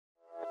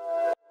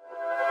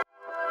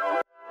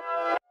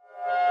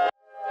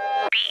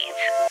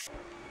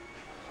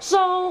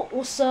So,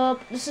 what's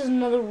up? This is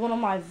another one of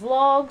my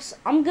vlogs.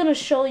 I'm gonna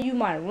show you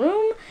my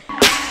room.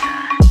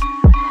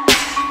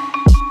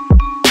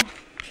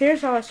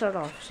 Here's how I start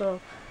off. So,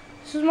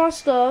 this is my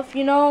stuff,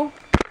 you know.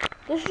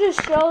 This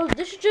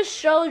just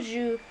shows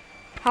you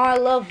how I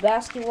love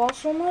basketball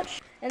so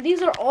much. And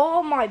these are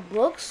all my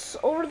books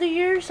over the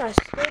years. I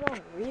still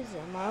don't read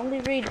them. I only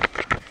read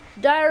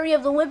Diary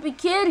of the Wimpy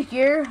Kid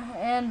here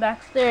and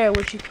back there,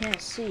 which you can't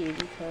see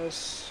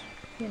because,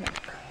 you know,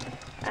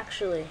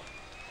 actually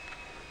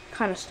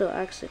kind of still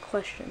asks the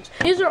questions.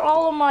 These are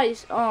all of my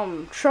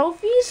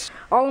trophies,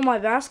 all of my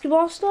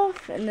basketball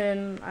stuff, and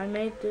then I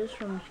made this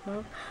from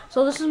stuff.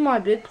 So this is my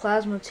big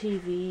plasma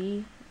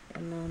TV,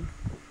 and then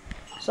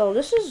so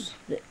this is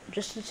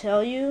just to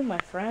tell you, my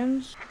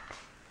friends,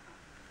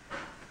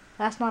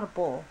 that's not a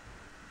bowl.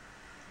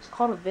 It's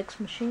called a Vicks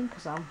machine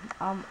because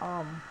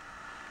I'm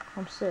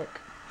sick.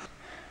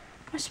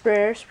 I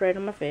sprayed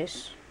on my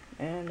face,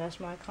 and that's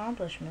my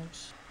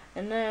accomplishments.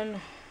 And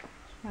then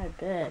my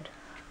bed.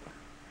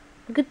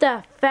 Look at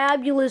that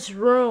fabulous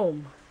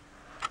room,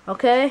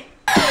 okay?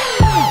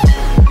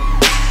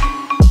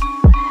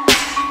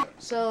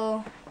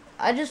 So,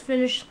 I just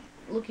finished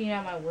looking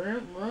at my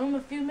room a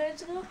few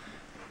minutes ago.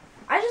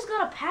 I just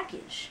got a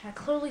package. It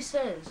clearly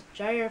says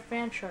Jair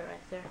fan chart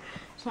right there.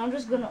 So I'm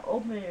just gonna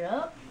open it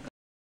up.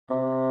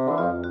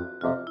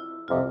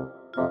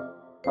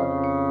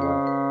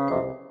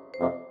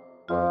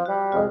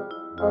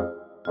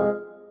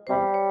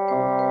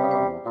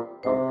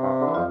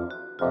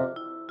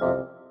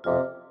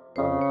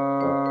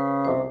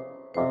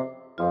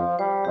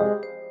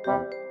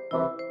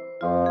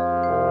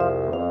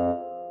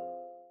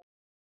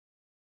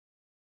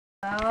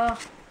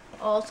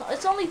 Oh,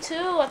 it's only 2.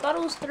 I thought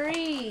it was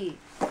 3.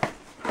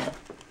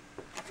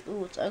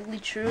 Ooh, it's Ugly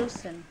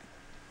Truth and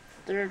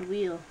Third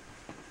Wheel.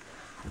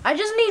 I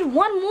just need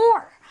one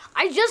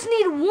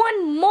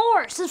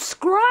more.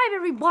 Subscribe,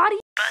 everybody.